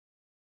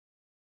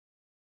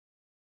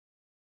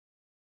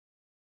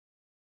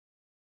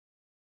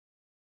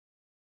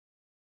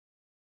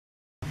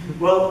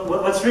Well,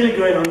 what's really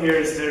going on here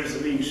is there's a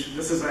leash.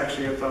 This is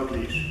actually a dog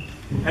leash.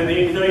 And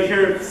you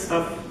hear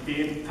stuff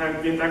being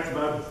talked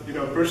about,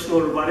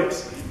 personal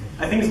robotics.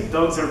 I think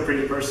dogs are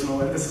pretty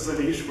personal, and this is a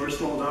leash for a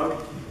small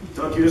dog.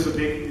 Don't use a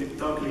big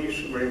dog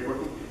leash, very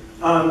important.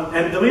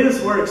 And the way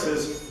this works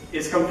is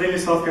it's completely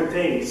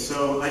self-contained.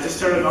 So I just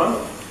turn it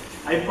on.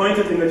 I point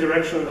it in the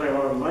direction that I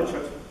want to launch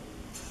it.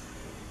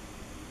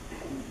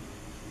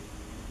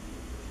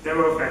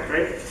 Demo effect,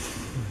 right?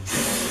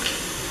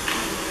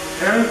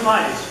 And it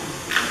flies.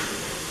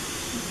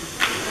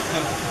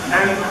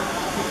 And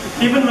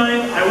keep in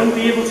mind, I wouldn't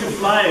be able to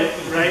fly it,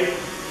 right,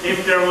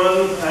 if there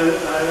wasn't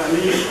a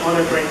leash on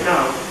it right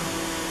now.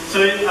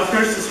 So of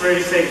course it's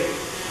very safe.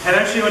 And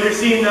actually what you're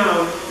seeing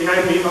now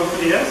behind me,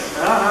 hopefully yes,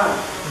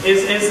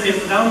 is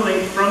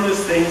downlinked from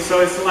this thing, so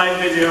it's a live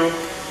video.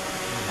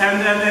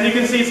 And you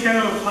can see it's kind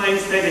of a flying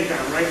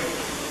Steadicam, right?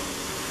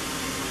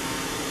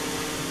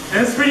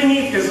 And it's pretty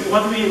neat because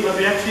what we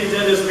actually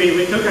did is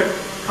we took a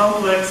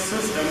complex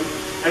system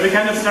and we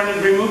kind of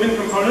started removing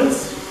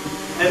components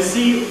and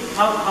see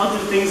how do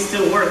things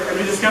still work. And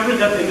we discovered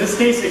that in this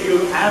case, if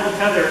you add a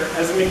tether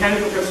as a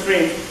mechanical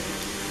constraint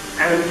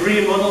and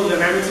remodel the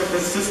dynamics of the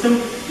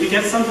system, you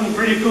get something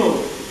pretty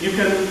cool.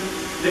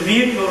 The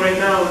vehicle right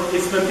now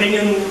is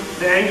maintaining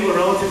the angle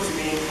relative to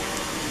me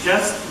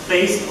just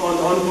based on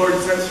onboard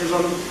sensors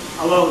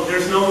alone.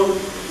 There's no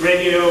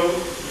radio,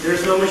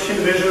 there's no machine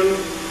vision,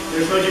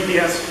 there's no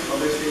GPS,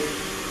 obviously.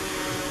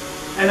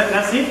 And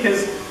that's it,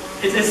 because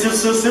it's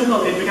just so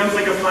simple, it becomes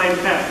like a flying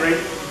cat, right?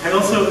 And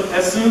also,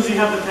 as soon as you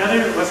have the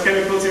tether, what's kind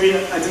of cool to me,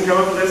 I didn't come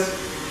up with this,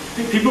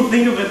 people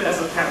think of it as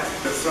a pet.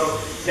 So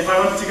if I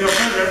wanted to go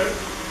further,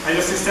 I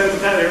just extend the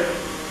tether,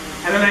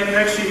 and then I can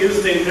actually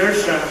use the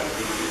inertia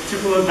to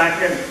pull it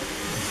back in.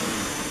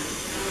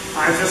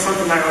 It's just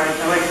something I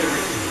like to do.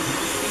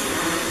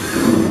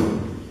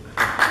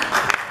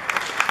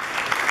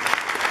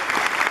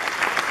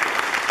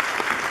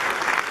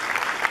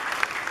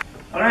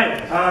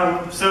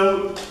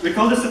 So we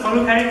call this the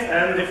Fotokite,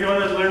 and if you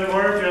want to learn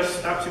more,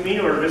 just talk to me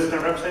or visit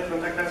our website,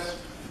 contact us.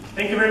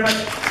 Thank you very much.